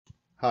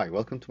Hi,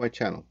 welcome to my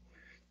channel.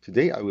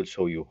 Today I will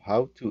show you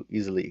how to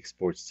easily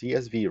export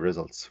CSV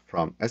results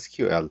from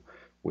SQL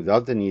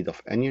without the need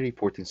of any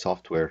reporting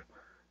software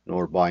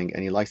nor buying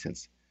any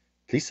license.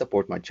 Please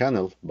support my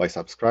channel by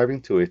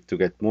subscribing to it to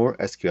get more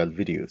SQL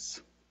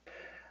videos.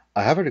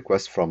 I have a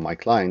request from my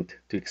client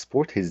to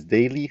export his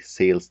daily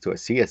sales to a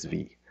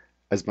CSV.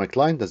 As my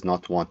client does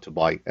not want to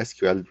buy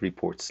SQL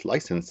reports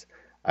license,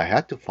 I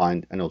had to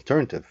find an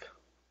alternative.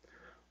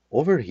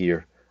 Over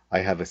here,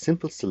 I have a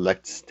simple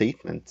select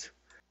statement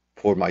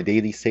for my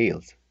daily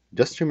sales.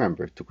 Just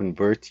remember to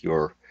convert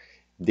your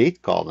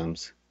date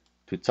columns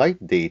to type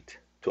date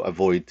to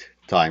avoid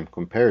time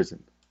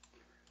comparison.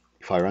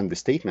 If I run the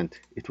statement,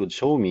 it would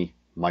show me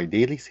my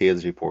daily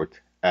sales report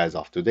as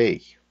of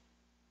today.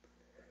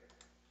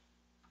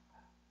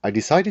 I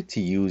decided to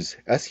use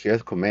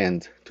SQL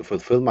command to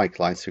fulfill my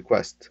client's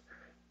request.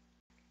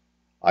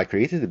 I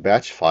created a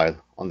batch file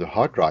on the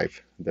hard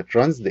drive that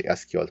runs the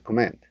SQL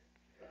command.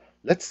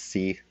 Let's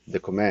see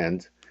the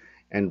command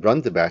and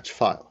run the batch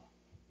file.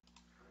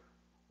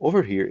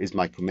 Over here is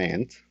my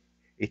command.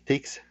 It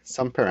takes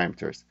some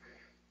parameters.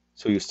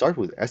 So you start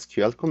with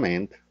SQL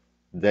command,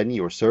 then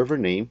your server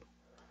name,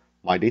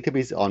 my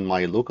database on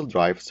my local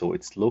drive, so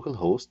it's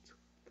localhost,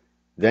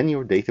 then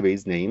your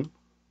database name,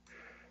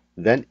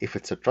 then if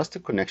it's a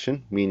trusted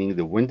connection, meaning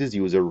the Windows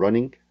user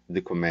running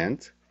the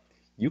command,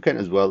 you can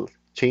as well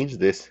change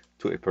this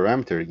to a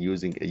parameter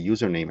using a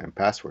username and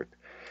password,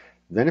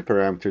 then a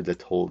parameter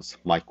that holds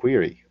my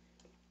query.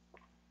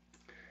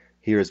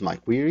 Here is my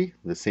query,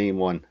 the same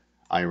one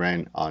I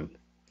ran on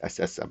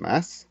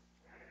SSMS.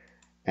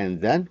 And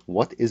then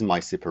what is my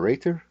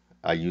separator?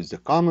 I used a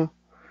comma.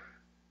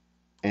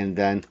 And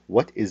then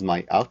what is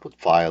my output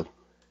file?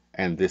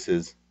 And this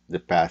is the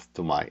path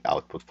to my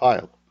output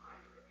file.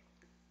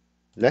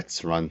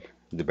 Let's run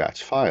the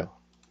batch file.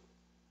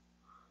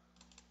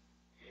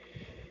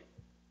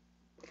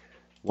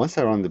 Once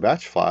I run the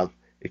batch file,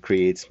 it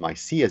creates my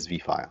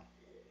CSV file.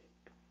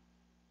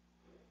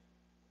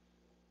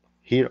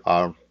 Here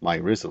are my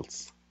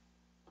results.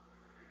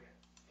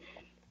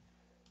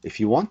 If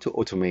you want to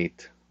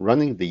automate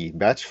running the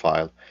batch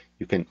file,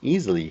 you can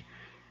easily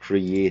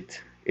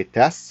create a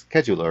task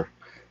scheduler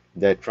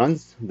that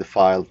runs the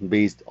file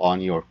based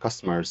on your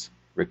customer's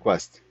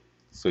request.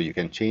 So you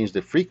can change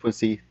the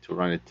frequency to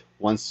run it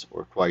once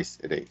or twice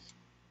a day.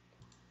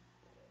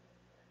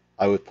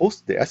 I will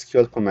post the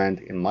SQL command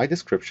in my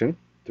description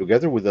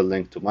together with a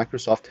link to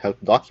Microsoft Help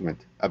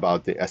document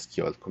about the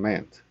SQL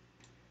command.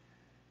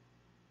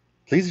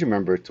 Please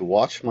remember to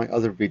watch my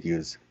other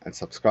videos and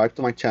subscribe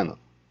to my channel.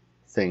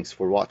 Thanks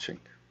for watching.